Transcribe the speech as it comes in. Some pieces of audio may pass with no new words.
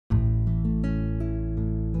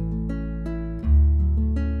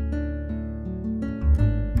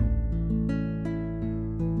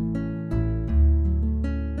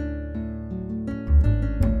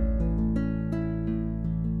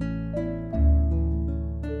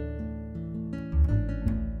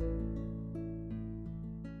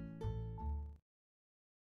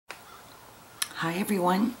Hi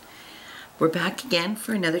everyone, we're back again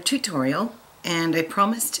for another tutorial, and I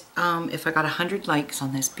promised if I got 100 likes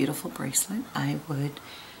on this beautiful bracelet I would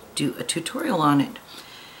do a tutorial on it.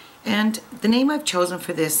 And the name I've chosen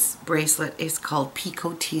for this bracelet is called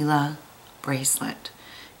Picot Tila Bracelet,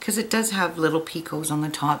 because it does have little picots on the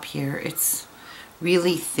top here. It's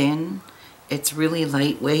really thin, it's really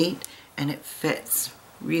lightweight, and it fits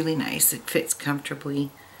really nice. It fits comfortably.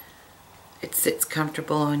 It sits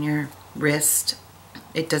comfortable on your wrist.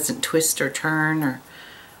 It doesn't twist or turn. Or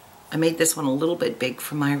I made this one a little bit big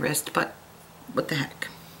for my wrist, but what the heck.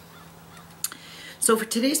 So for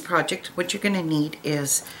today's project, what you're going to need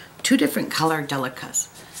is two different color Delicas.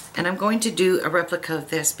 And I'm going to do a replica of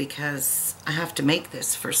this because I have to make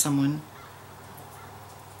this for someone,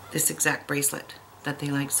 this exact bracelet that they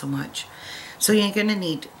like so much. So you're going to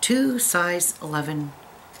need two size 11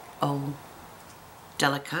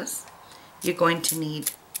 Delicas. You're going to need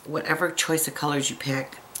whatever choice of colors you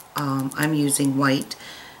pick. I'm using white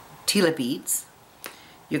Tila Beads.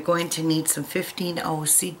 You're going to need some 15-0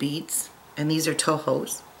 Seed Beads, and these are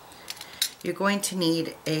Tohos. You're going to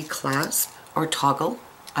need a clasp or toggle.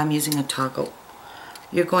 I'm using a toggle.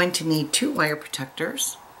 You're going to need two wire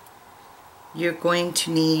protectors. You're going to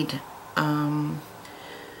need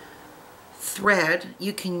thread.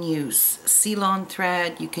 You can use Ceylon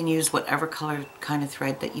thread. You can use whatever color kind of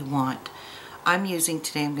thread that you want. I'm using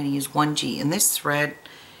today, I'm going to use 1G, and this thread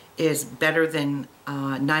is better than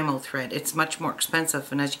Nymo thread. It's much more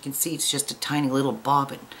expensive, and as you can see, it's just a tiny little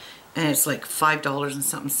bobbin, and it's like $5 and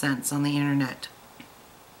something cents on the internet.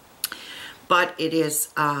 But it is,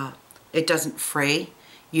 it doesn't fray.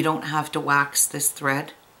 You don't have to wax this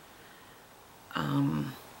thread.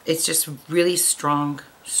 It's just really strong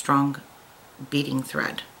beading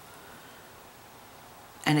thread,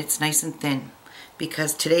 and it's nice and thin.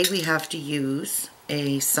 Because today we have to use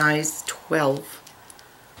a size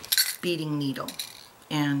 12 beading needle.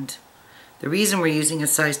 And the reason we're using a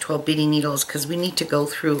size 12 beading needle is because we need to go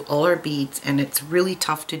through all our beads, and it's really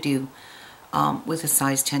tough to do with a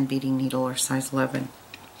size 10 beading needle or size 11.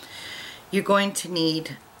 You're going to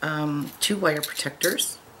need two wire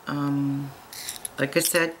protectors. Like I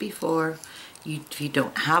said before, if you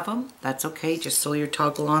don't have them, that's okay. Just sew your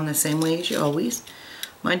toggle on the same way as you always.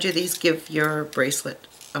 Mind you, these give your bracelet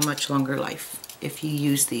a much longer life if you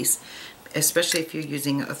use these, especially if you're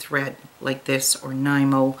using a thread like this or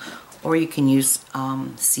Nymo, or you can use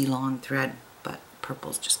Ceylon thread, but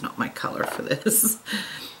purple's just not my color for this.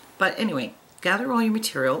 But anyway, gather all your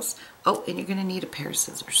materials. Oh, and you're going to need a pair of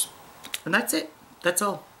scissors. And that's it. That's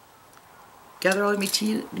all. Gather all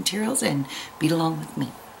your materials and bead along with me.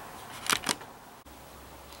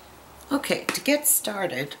 Okay, to get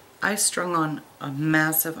started, I strung on a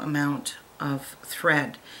massive amount of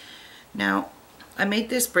thread. Now, I made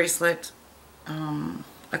this bracelet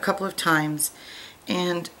a couple of times,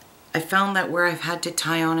 and I found that where I've had to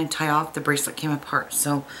tie on and tie off, the bracelet came apart.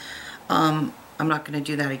 So I'm not going to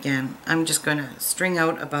do that again. I'm just going to string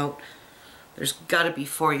out about, there's got to be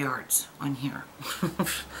 4 yards on here.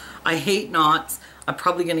 I hate knots. I'm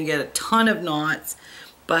probably going to get a ton of knots,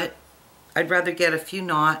 but I'd rather get a few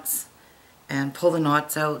knots and pull the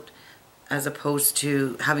knots out as opposed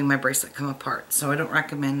to having my bracelet come apart. So I don't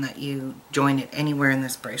recommend that you join it anywhere in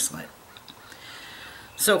this bracelet.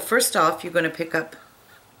 So first off, you're going to pick up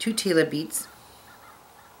two Tila beads,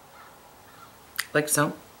 like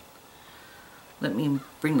so. Let me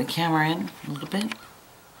bring the camera in a little bit.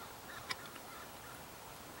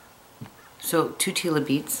 So two Tila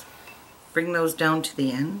beads, bring those down to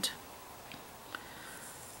the end.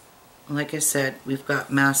 Like I said, we've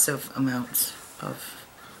got massive amounts of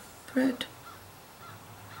thread.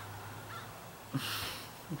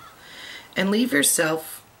 And leave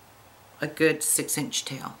yourself a good 6-inch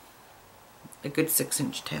tail. A good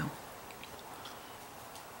 6-inch tail.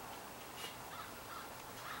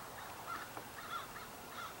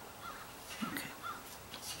 Okay.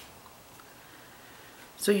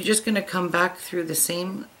 So you're just going to come back through the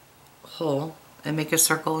same hole and make a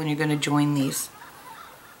circle, and you're going to join these.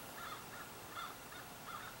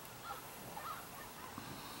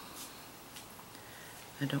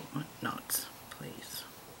 I don't want knots, please.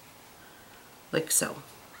 Like so.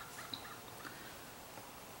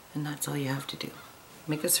 And that's all you have to do.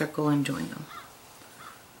 Make a circle and join them.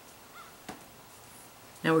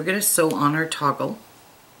 Now we're going to sew on our toggle,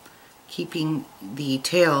 keeping the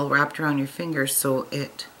tail wrapped around your finger so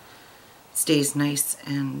it stays nice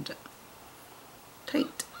and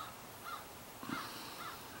tight.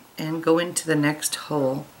 And go into the next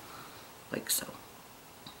hole like so.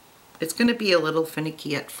 It's going to be a little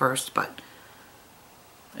finicky at first, but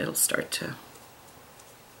it'll start to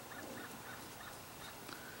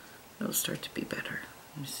It'll start to be better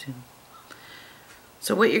soon.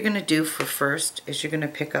 So what you're going to do for first is you're going to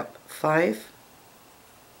pick up 5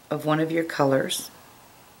 of one of your colors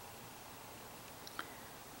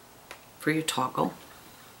for your toggle.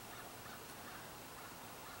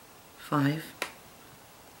 5.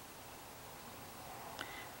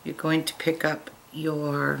 You're going to pick up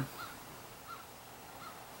your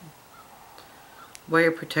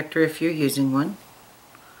wire protector if you're using one,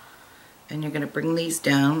 and you're going to bring these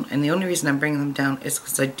down, and the only reason I'm bringing them down is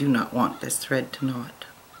because I do not want this thread to knot.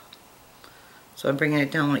 So I'm bringing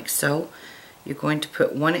it down like so. You're going to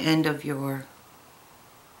put one end of your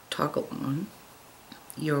toggle on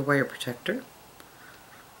your wire protector,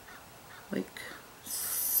 like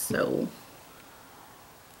so,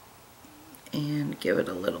 and give it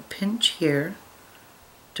a little pinch here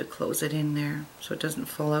to close it in there so it doesn't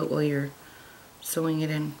fall out while you're sewing it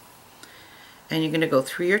in. And you're going to go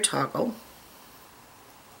through your toggle,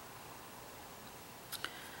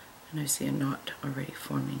 and I see a knot already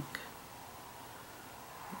forming.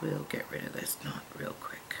 We'll get rid of this knot real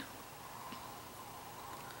quick.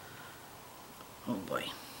 Oh boy.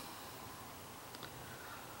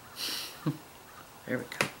 There we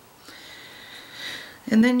go.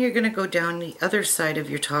 And then you're going to go down the other side of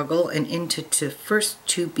your toggle and into the first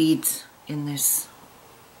 2 beads in this.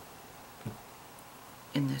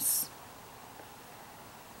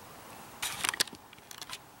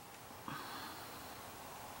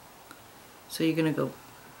 So you're going to go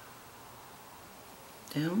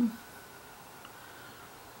down,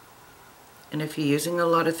 and if you're using a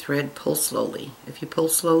lot of thread, pull slowly. If you pull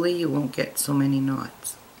slowly, you won't get so many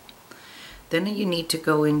knots. Then you need to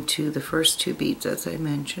go into the first 2 beads, as I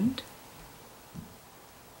mentioned,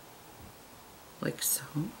 like so.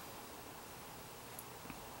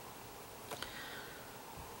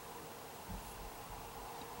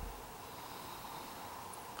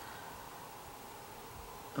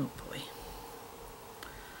 Oh boy.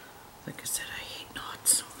 Like I said, I hate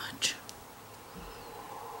knots so much.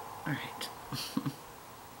 Alright.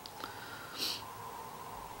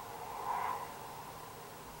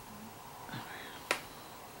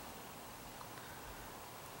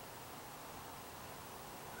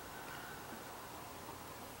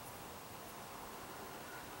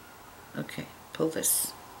 Okay, pull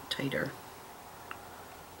this tighter.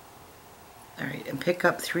 Alright, and pick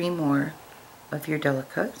up 3 more of your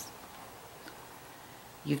Delicas.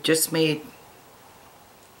 You've just made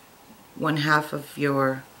 1/2 of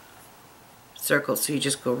your circle, so you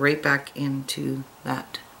just go right back into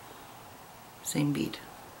that same bead,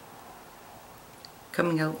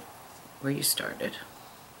 coming out where you started,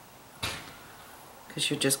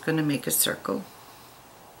 because you're just going to make a circle.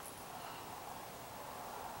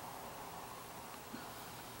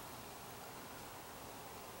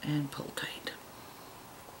 And pull tight.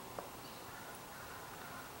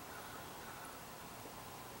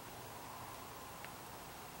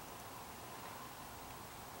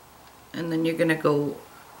 And then you're going to go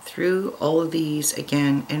through all of these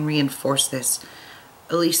again and reinforce this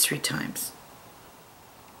at least 3 times.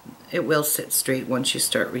 It will sit straight once you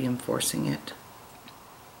start reinforcing it.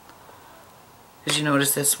 Because you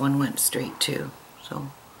notice this one went straight too.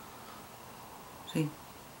 So, see?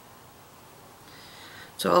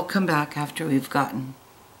 So I'll come back after we've gotten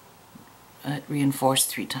it reinforced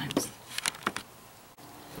 3 times.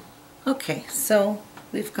 Okay, so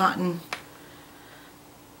we've gotten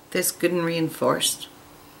this good and reinforced.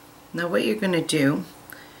 Now what you're going to do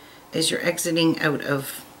is you're exiting out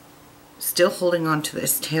of, still holding on to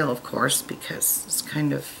this tail of course, because it's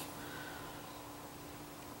kind of,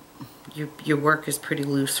 your work is pretty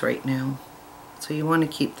loose right now. So you want to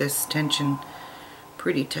keep this tension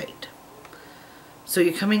pretty tight. So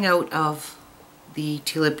you're coming out of the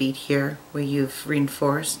Tila bead here where you've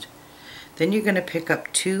reinforced. Then you're going to pick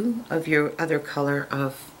up 2 of your other color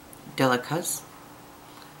of Delicas.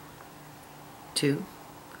 2.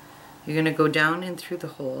 You're going to go down in through the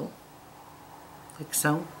hole, like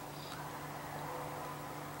so,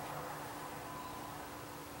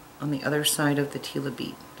 on the other side of the Tila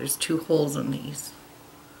bead. There's 2 holes on these,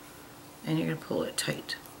 and you're going to pull it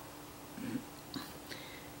tight.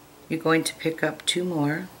 You're going to pick up 2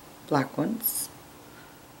 more black ones.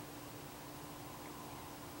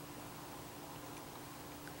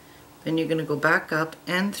 Then you're going to go back up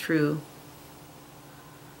and through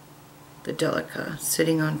the Delica,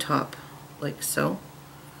 sitting on top like so.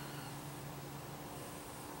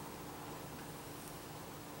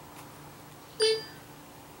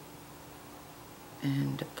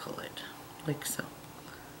 And pull it like so.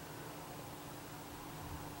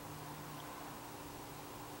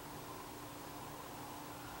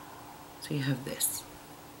 So you have this.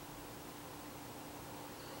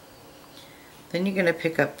 Then you're going to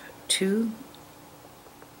pick up 2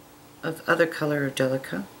 of other color of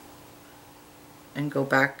Delica and go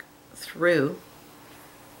back through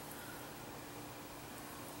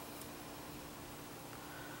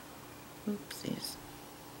oopsies.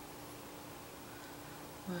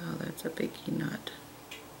 Wow, that's a biggie nut.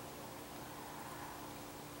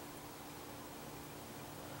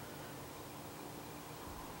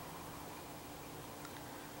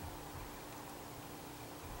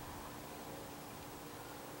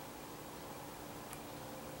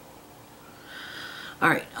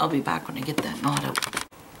 Alright, I'll be back when I get that knot out.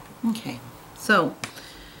 Okay, so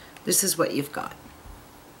this is what you've got.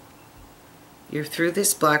 You're through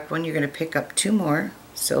this black one, you're going to pick up 2 more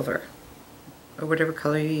silver, or whatever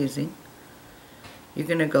color you're using. You're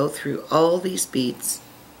going to go through all these beads,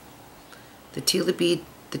 the Tila bead,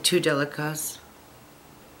 the 2 Delicas,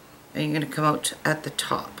 and you're going to come out at the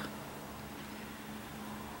top.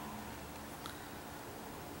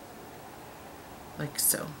 Like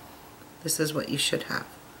so. This is what you should have.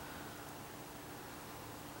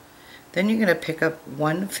 Then you're going to pick up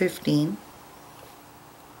 115.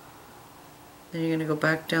 Then you're going to go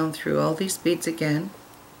back down through all these beads again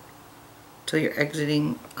till you're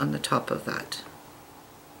exiting on the top of that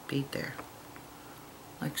bead there.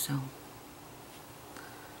 Like so.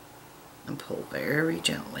 And pull very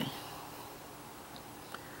gently.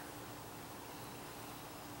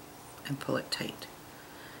 And pull it tight.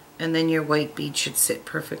 And then your white bead should sit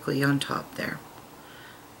perfectly on top there.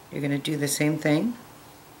 You're going to do the same thing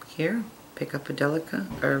here. Pick up a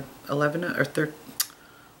Delica, or 11 or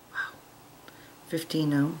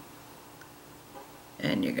 15,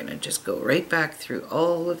 and you're going to just go right back through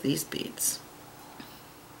all of these beads.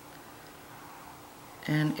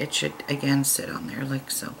 And it should again sit on there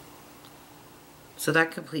like so. So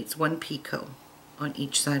that completes 1 picot on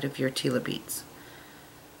each side of your Tila beads.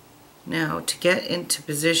 Now, to get into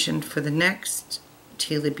position for the next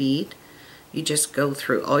Tila bead, you just go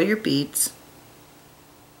through all your beads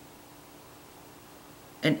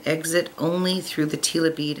and exit only through the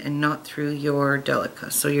Tila bead and not through your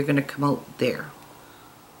Delica. So you're going to come out there.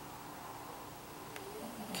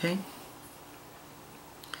 Okay?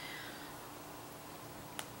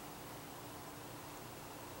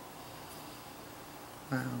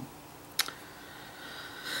 Wow.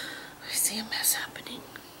 I see a mess happening.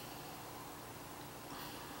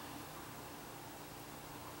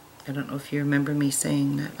 I don't know if you remember me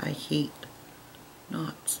saying that I hate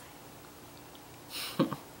knots.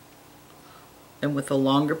 And with a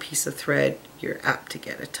longer piece of thread, you're apt to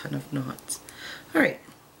get a ton of knots. Alright,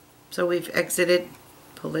 so we've exited.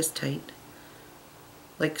 Pull this tight,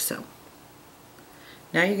 like so.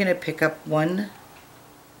 Now you're going to pick up 1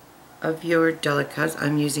 of your Delicas.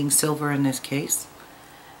 I'm using silver in this case.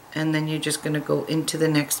 And then you're just going to go into the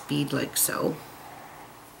next bead like so.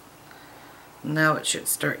 Now it should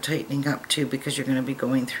start tightening up too, because you're going to be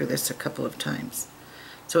going through this a couple of times.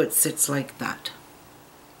 So it sits like that.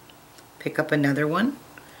 Pick up another one.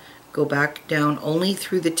 Go back down only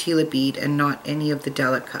through the Tila bead and not any of the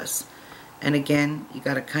Delicas. And again, you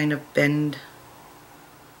got to kind of bend,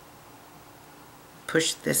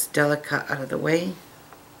 push this Delica out of the way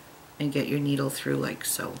and get your needle through like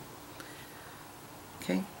so.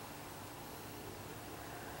 Okay?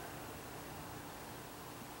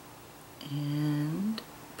 And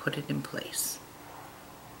put it in place.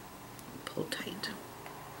 Pull tight.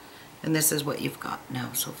 And this is what you've got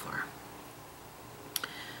now so far.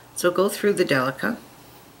 So go through the Delica.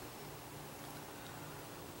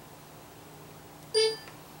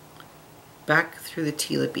 Back through the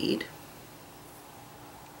Tila bead.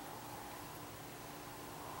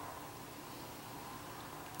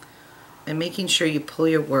 And making sure you pull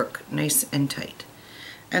your work nice and tight.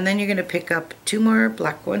 And then you're going to pick up 2 more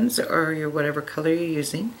black ones, or your whatever color you're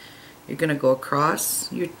using. You're going to go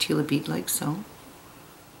across your Tila bead like so,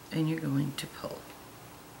 and you're going to pull.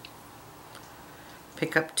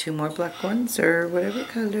 Pick up 2 more black ones, or whatever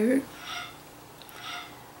color,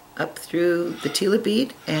 up through the Tila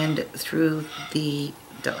bead and through the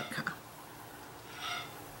Delica.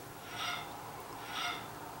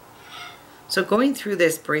 So going through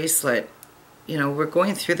this bracelet, you know, we're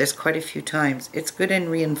going through this quite a few times. It's good and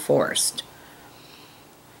reinforced.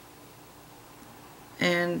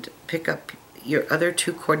 And pick up your other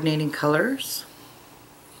 2 coordinating colors.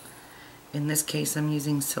 In this case, I'm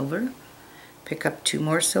using silver. Pick up 2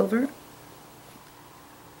 more silver.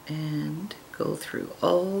 And go through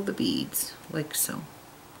all the beads like so.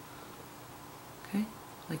 Okay,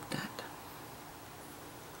 like that.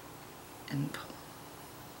 And pull.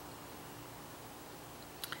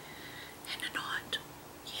 And a knot.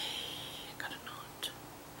 Yay, I got a knot.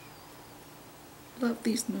 love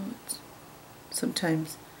these knots.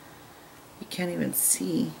 Sometimes you can't even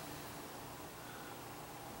see.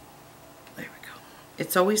 There we go.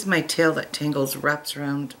 It's always my tail that tangles, wraps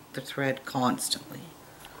around the thread constantly,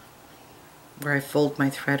 where I fold my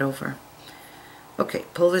thread over. Okay,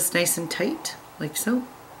 pull this nice and tight, like so.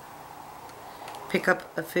 Pick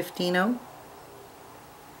up a 15-0.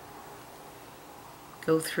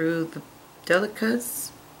 Go through the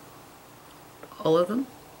Delicas, all of them,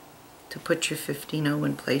 to put your 15-0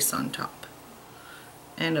 in place on top.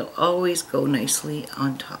 And it'll always go nicely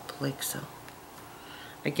on top, like so.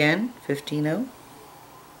 Again, 15-0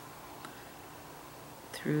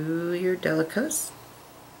 through your Delicas,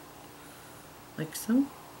 like so.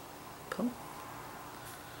 Pull.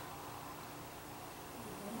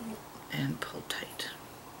 And pull tight.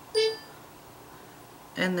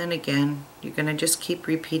 And then again, you're going to just keep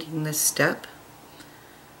repeating this step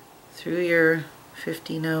through your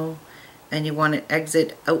 15-0, and you want to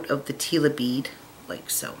exit out of the Tila bead like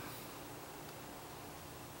so.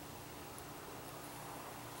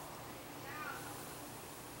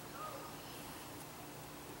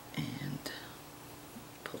 And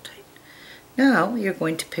pull tight. Now you're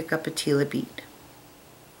going to pick up a Tila bead.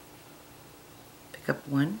 Pick up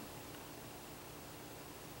one.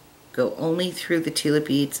 Go only through the Tila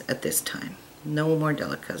beads at this time. No more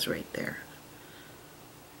Delicas right there.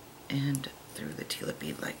 And through the Tila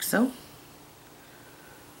bead like so.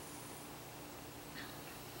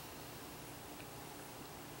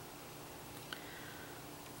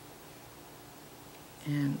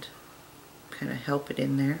 And kind of help it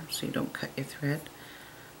in there so you don't cut your thread.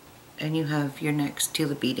 And you have your next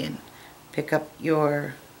Tila bead in. Pick up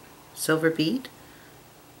your silver bead.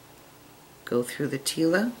 Go through the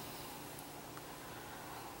Tila.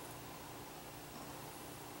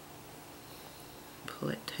 Pull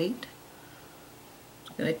it tight.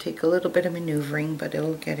 It's going to take a little bit of maneuvering, but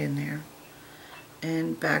it'll get in there.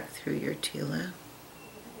 And back through your Tila.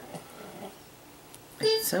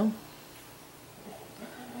 Like so.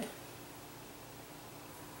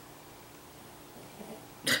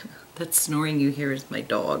 That snoring you hear is my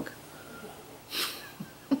dog.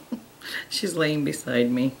 She's laying beside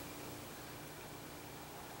me.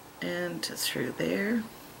 And through there.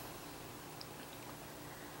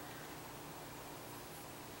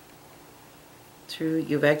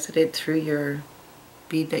 You've exited through your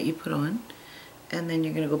bead that you put on, and then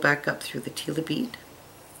you're going to go back up through the Tila bead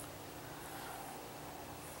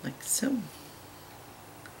like so,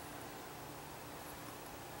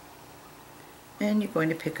 and you're going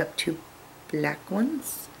to pick up two black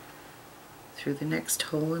ones through the next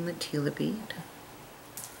hole in the Tila bead,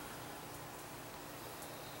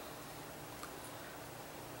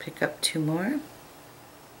 pick up two more,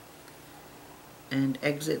 and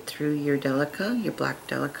exit through your Delica, your black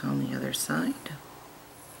Delica on the other side.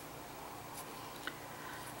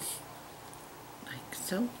 Like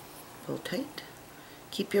so. Pull tight.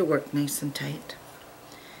 Keep your work nice and tight.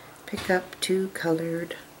 Pick up two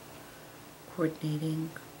colored, coordinating,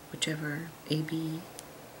 whichever AB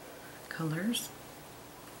colors.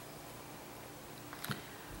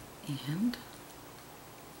 And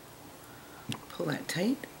pull that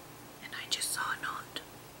tight. And I just saw a knot.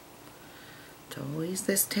 It's always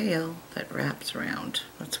this tail that wraps around.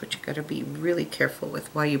 That's what you got to be really careful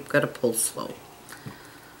with, why you've got to pull slow.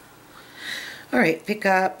 Alright, pick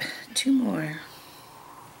up two more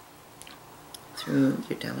through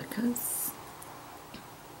your Delicas.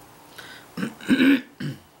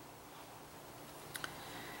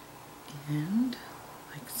 And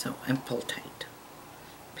like so, and pull tight.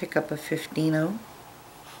 Pick up a 15-0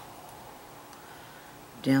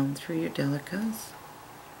 down through your Delicas,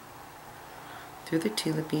 through the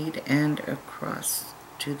Tila bead, and across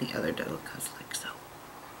to the other Delicas like so.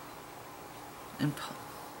 And pull.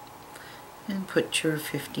 And put your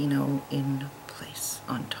 15-0 in place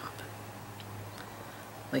on top.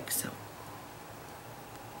 Like so.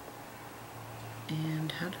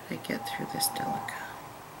 And how did I get through this Delica?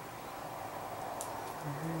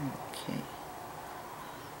 Okay.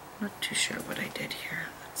 Not too sure what I did here.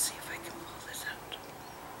 Let's see if I can pull this out.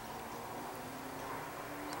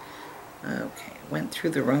 Okay, went through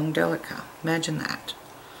the wrong Delica. Imagine that.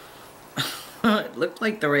 It looked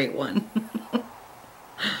like the right one.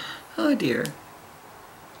 Oh dear.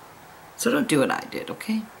 So don't do what I did,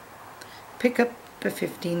 okay? Pick up a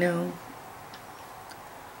 15-0.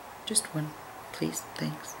 Just one, please,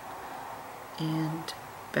 thanks. And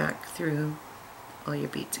back through all your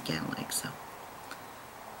beads again, like so.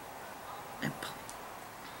 And pull.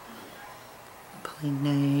 Pulling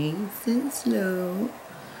nice and slow.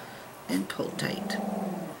 And pull tight.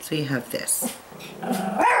 So you have this.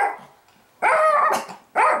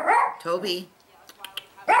 Toby.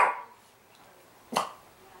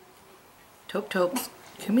 Topes,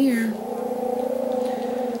 come here.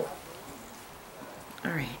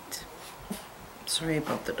 Alright. Sorry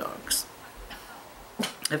about the dogs.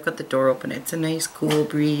 I've got the door open. It's a nice cool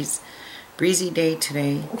breezy day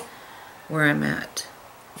today where I'm at.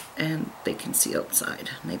 And they can see outside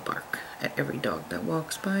and they bark at every dog that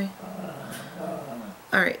walks by.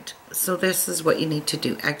 Alright, so this is what you need to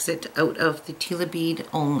do. Exit out of the Tila bead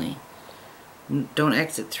only. Don't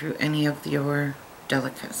exit through any of your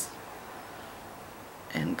Delicas.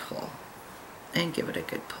 And pull. And give it a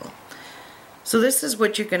good pull. So this is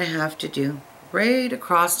what you're going to have to do right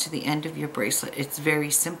across to the end of your bracelet. It's very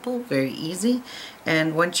simple, very easy.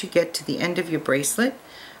 And once you get to the end of your bracelet,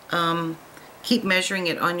 keep measuring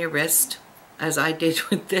it on your wrist, as I did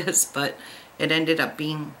with this, but it ended up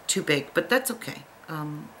being too big. But that's okay.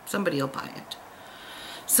 Somebody will buy it.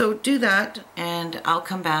 So do that, and I'll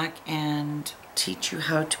come back and teach you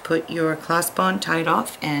how to put your clasp on, tie it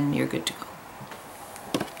off, and you're good to go.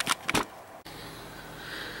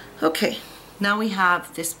 Okay, now we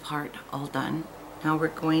have this part all done. Now we're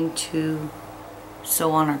going to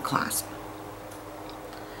sew on our clasp.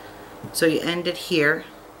 So you end it here.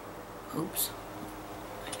 Oops.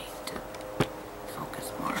 I need to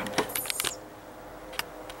focus more on this.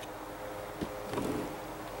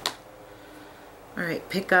 Alright,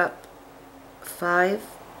 pick up 5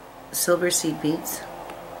 silver seed beads.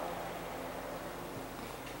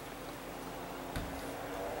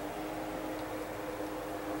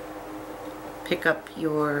 Pick up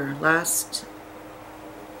your last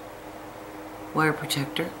wire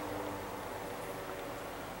protector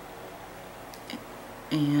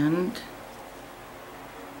and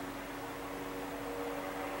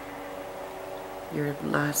your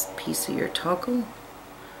last piece of your toggle.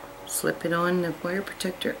 Slip it on the wire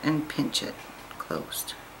protector and pinch it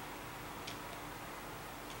closed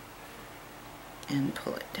and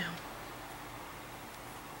pull it down.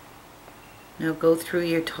 Now go through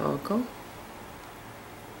your toggle,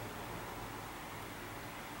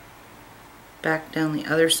 back down the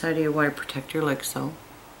other side of your wire protector like so.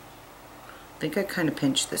 I think I kind of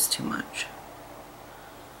pinched this too much.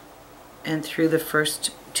 And through the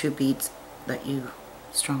first 2 beads that you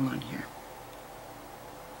strung on here.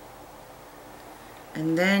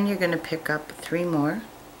 And then you're going to pick up 3 more.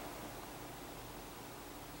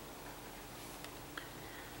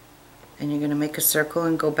 And you're going to make a circle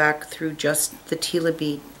and go back through just the Tila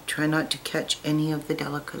bead. Try not to catch any of the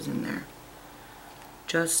Delicas in there.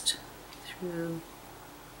 Just through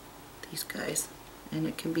these guys, and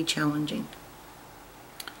it can be challenging,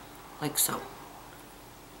 like so,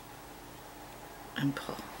 and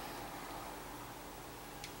pull.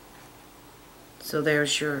 So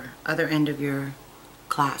there's your other end of your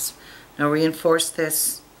clasp. Now reinforce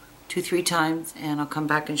this 2-3 times, and I'll come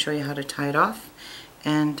back and show you how to tie it off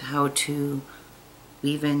and how to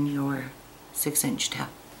weave in your 6-inch tab.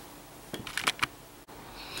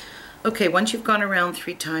 Okay, once you've gone around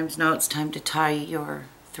 3 times, now it's time to tie your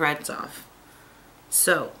threads off.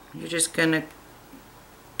 So you're just going to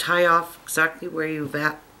tie off exactly where you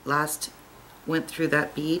last went through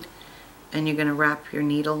that bead, and you're going to wrap your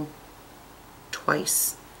needle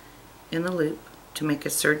twice in the loop to make a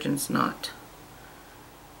surgeon's knot,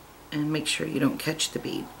 and make sure you don't catch the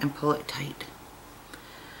bead, and pull it tight.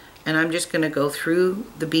 And I'm just going to go through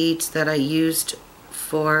the beads that I used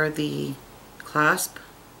for the clasp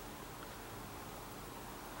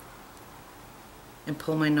and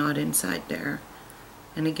pull my knot inside there.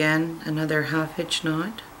 And again, another 1/2 inch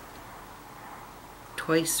knot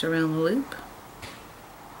twice around the loop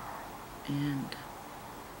and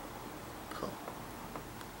pull.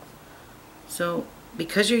 So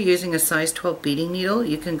because you're using a size 12 beading needle,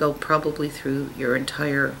 you can go probably through your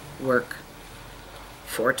entire work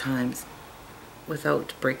 4 times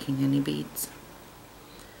without breaking any beads.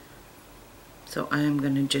 So I'm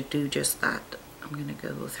going to do just that. I'm going to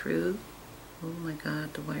go through. Oh my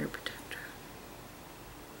God, the wire protector.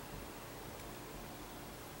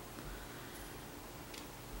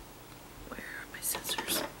 Where are my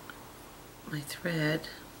scissors? My thread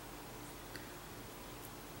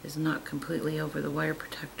is not completely over the wire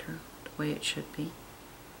protector the way it should be.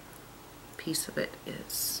 A piece of it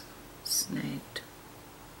is snagged.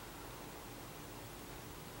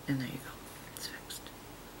 And there you go, it's fixed.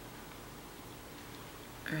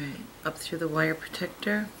 Alright, up through the wire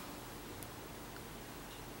protector.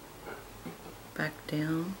 Back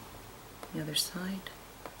down the other side,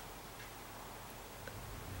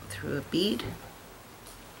 through a bead,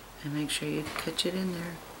 and make sure you catch it in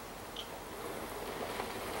there.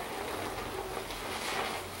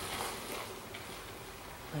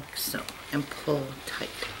 like so, and pull tight.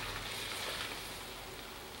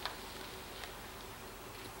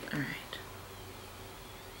 All right.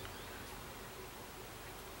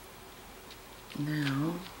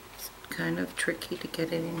 Now, it's kind of tricky to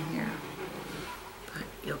get it in here, but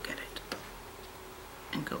you'll get it.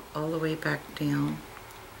 And go all the way back down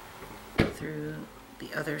through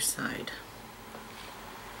the other side,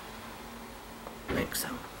 like so.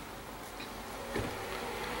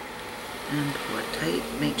 And pull it tight.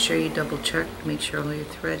 Make sure you double check, make sure all your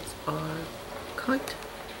threads are cut.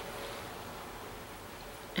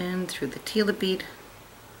 And through the Tila bead,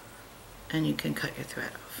 and you can cut your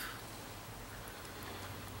thread off.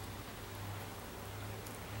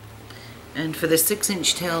 And for the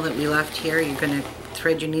 6-inch tail that we left here, you're going to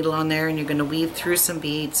thread your needle on there and you're going to weave through some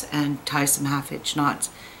beads and tie some 1/2-inch knots.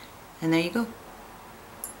 And there you go.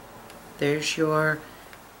 There's your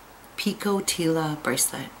Picot Tila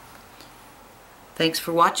bracelet. Thanks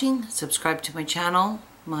for watching. Subscribe to my channel.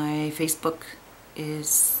 My Facebook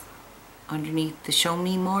is underneath the Show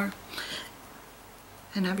Me More.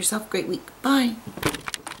 And have yourself a great week. Bye.